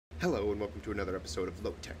Hello and welcome to another episode of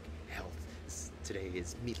Low Tech Health. Today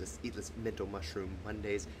is Meatless, Eatless Mental Mushroom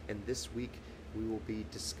Mondays, and this week we will be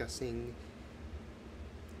discussing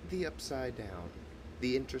the upside down,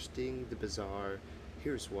 the interesting, the bizarre.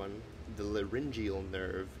 Here's one: the laryngeal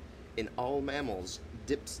nerve in all mammals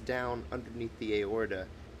dips down underneath the aorta.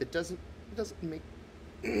 It doesn't make.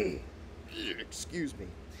 Excuse me.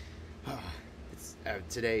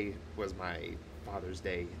 Today was my Father's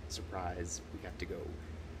Day surprise. We got to go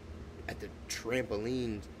at the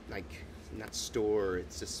trampoline, not store,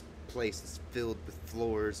 it's this place that's filled with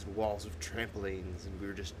floors and walls of trampolines, and we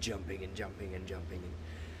were just jumping and jumping and jumping, and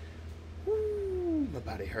woo, my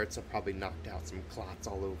body hurts. I probably knocked out some clots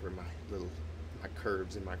all over my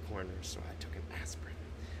curves in my corners, so I took an aspirin.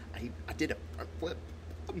 I did a front flip.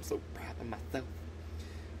 I'm so proud of myself.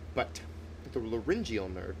 But the laryngeal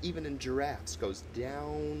nerve, even in giraffes, goes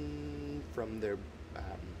down from their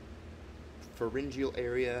pharyngeal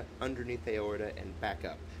area underneath the aorta and back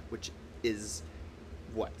up, which is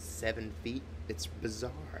 7 feet? It's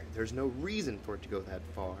bizarre. There's no reason for it to go that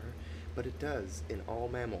far, but it does in all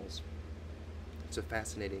mammals. It's a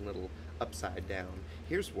fascinating little upside down.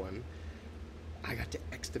 Here's one. I got to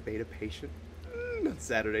extubate a patient on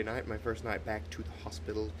Saturday night, my first night back to the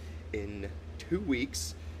hospital in 2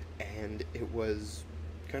 weeks, and it was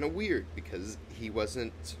kind of weird because he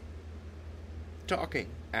wasn't talking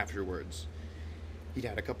afterwards. He'd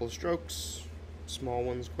had a couple of strokes, small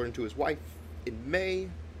ones according to his wife, in May,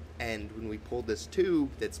 and when we pulled this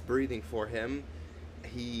tube that's breathing for him,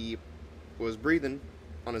 he was breathing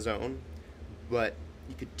on his own, but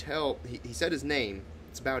you could tell, he said his name,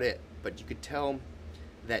 it's about it, but you could tell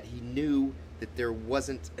that he knew that there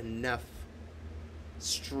wasn't enough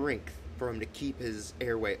strength for him to keep his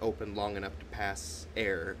airway open long enough to pass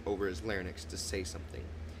air over his larynx to say something.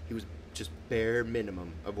 He was just bare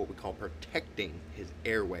minimum of what we call protecting his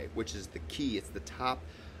airway, which is the key. It's the top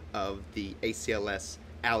of the ACLS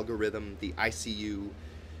algorithm, the ICU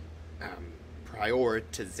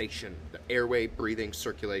prioritization, the airway, breathing,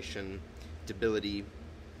 circulation, debility,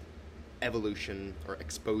 evolution or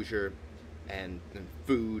exposure, and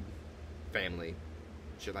food, family,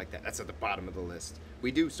 shit like that. That's at the bottom of the list.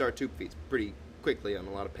 We do start tube feeds pretty quickly on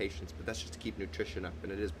a lot of patients, but that's just to keep nutrition up,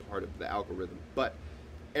 and it is part of the algorithm. But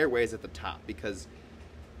airways at the top, because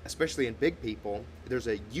especially in big people, there's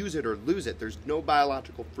a use it or lose it. There's no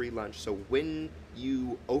biological free lunch. So when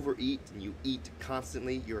you overeat and you eat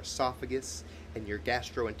constantly, your esophagus and your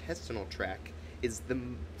gastrointestinal tract is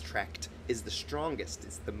the strongest.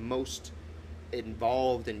 It's the most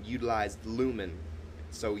involved and utilized lumen.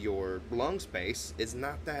 So your lung space is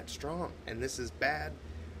not that strong, and this is bad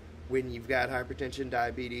when you've got hypertension,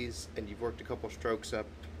 diabetes, and you've worked a couple strokes up,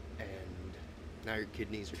 and now your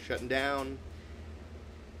kidneys are shutting down,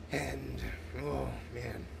 and oh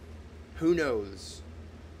man, who knows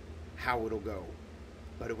how it'll go.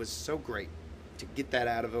 But it was so great to get that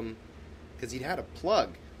out of him, because he'd had a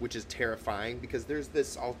plug, which is terrifying, because there's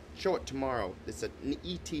this, I'll show it tomorrow, it's an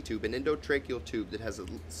ET tube, an endotracheal tube that has a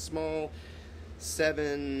small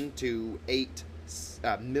 7 to 8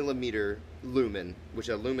 millimeter lumen, which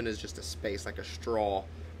a lumen is just a space like a straw,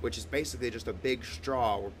 which is basically just a big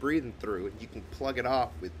straw we're breathing through, and you can plug it off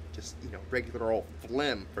with just, regular old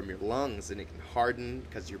phlegm from your lungs, and it can harden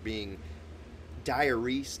because you're being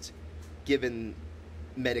diuresed, given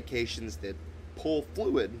medications that pull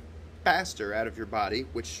fluid faster out of your body,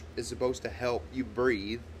 which is supposed to help you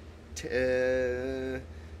breathe.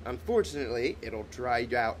 Unfortunately, it'll dry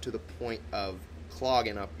you out to the point of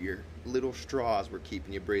clogging up your little straws we're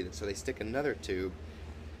keeping you breathing. So they stick another tube.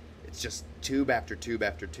 It's just tube after tube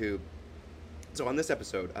after tube. So on this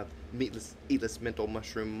episode of Meatless, Eatless Mental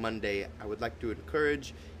Mushroom Monday, I would like to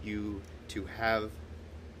encourage you to have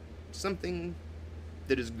something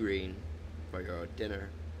that is green for your dinner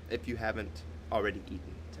if you haven't already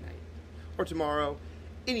eaten tonight. Or tomorrow,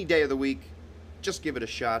 any day of the week, just give it a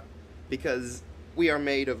shot, because we are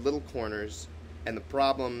made of little corners, and the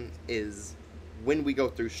problem is when we go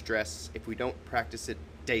through stress, if we don't practice it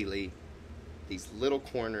daily, these little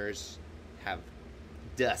corners have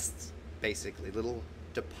dust, basically, little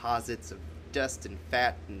deposits of dust and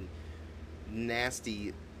fat and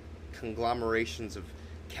nasty conglomerations of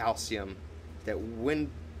calcium that, when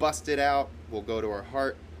busted out, will go to our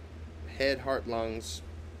heart, head, heart, lungs,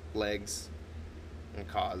 legs, and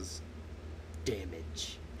cause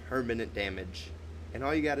damage, permanent damage. And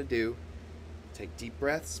all you got to do, take deep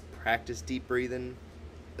breaths, practice deep breathing,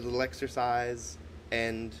 a little exercise,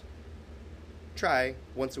 and try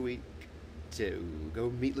once a week to go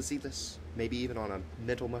meatless, eatless, maybe even on a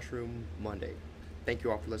mental mushroom Monday. Thank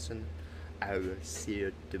you all for listening. I will see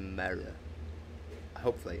you tomorrow.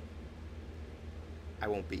 hopefully, I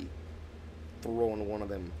won't be throwing one of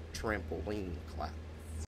them trampoline claps.